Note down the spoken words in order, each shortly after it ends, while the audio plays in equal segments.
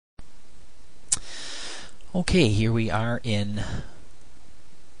Okay, here we are in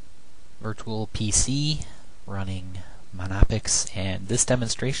virtual PC running Monoppix, and this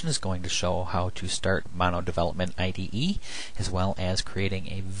demonstration is going to show how to start Monodev IDE as well as creating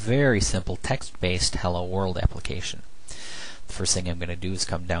a very simple text-based HelloWorld application. The first thing I'm going to do is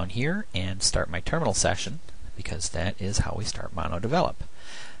come down here and start my terminal session, because that is how we start Monodevelop.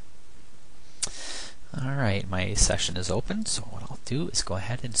 Alright, my session is open, so what I'll do is go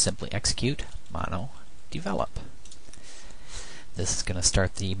ahead and simply execute Monodevelop. This is going to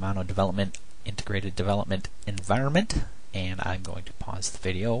start the Monodevelopment integrated development environment, and I'm going to pause the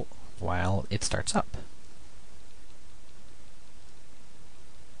video while it starts up.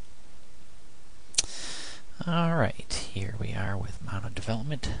 Alright, here we are with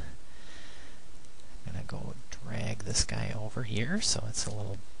Monodevelopment. I'm going to go drag this guy over here so it's a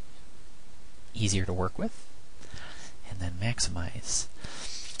little easier to work with, and then maximize.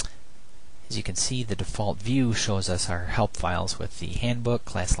 As you can see, the default view shows us our help files with the handbook,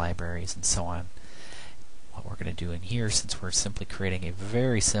 class libraries, and so on. What we're going to do in here, since we're simply creating a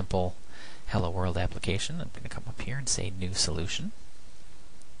very simple HelloWorld application, I'm going to come up here and say New Solution.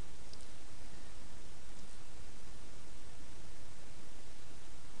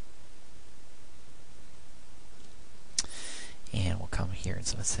 And we'll come here and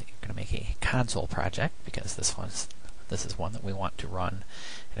say we're going to make a console project, because this is one that we want to run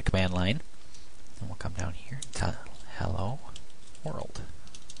in a command line. And we'll come down here to Hello World.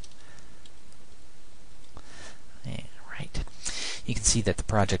 Right. You can see that the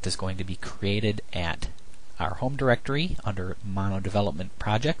project is going to be created at our home directory under Monodevelop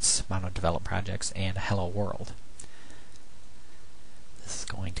Projects, and Hello World. This is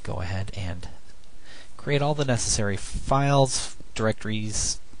going to go ahead and create all the necessary files,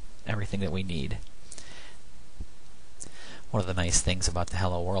 directories, everything that we need. One of the nice things about the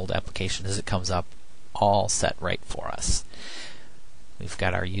HelloWorld application is it comes up all set right for us. We've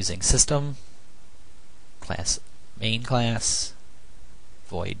got our using system, class main class,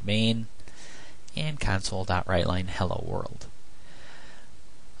 void main, and console.writeline hello world.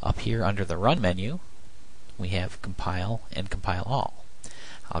 Up here under the run menu, we have compile and compile all.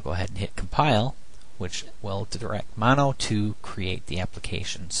 I'll go ahead and hit compile, which will direct Mono to create the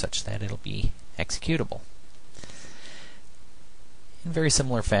application such that it'll be executable. In very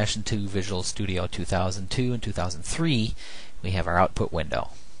similar fashion to Visual Studio 2002 and 2003, we have our output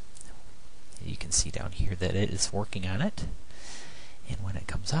window. You can see down here that it is working on it, and when it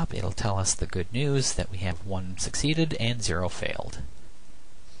comes up, it'll tell us the good news that we have 1 succeeded and 0 failed.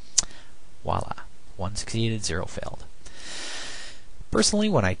 Voila! 1 succeeded, 0 failed. Personally,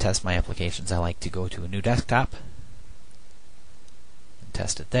 when I test my applications, I like to go to a new desktop and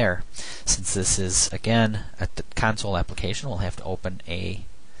test it there. Since this is, again, a console application, we'll have to open a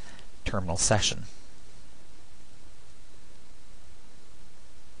terminal session.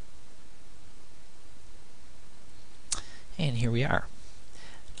 And here we are.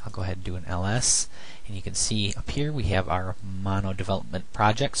 I'll go ahead and do an ls, and you can see up here we have our Monodevelopment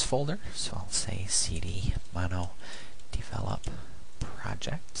Projects folder. So I'll say cd Monodevelop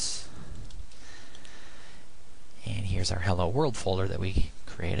Projects. And here's our Hello World folder that we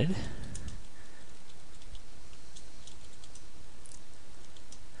created.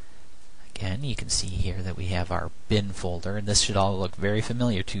 Again, you can see here that we have our bin folder, and this should all look very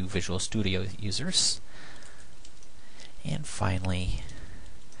familiar to Visual Studio users. And finally,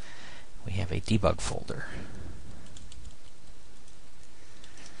 we have a debug folder.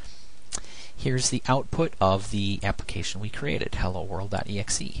 Here's the output of the application we created,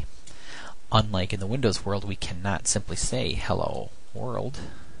 HelloWorld.exe. Unlike in the Windows world, we cannot simply say Hello World,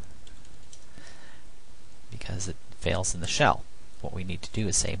 because it fails in the shell. What we need to do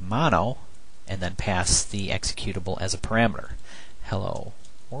is say mono and then pass the executable as a parameter,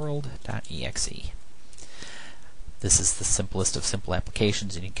 HelloWorld.exe. This is the simplest of simple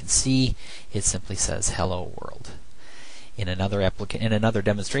applications, and you can see it simply says Hello World. In another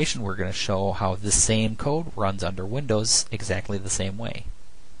demonstration, we're going to show how this same code runs under Windows exactly the same way.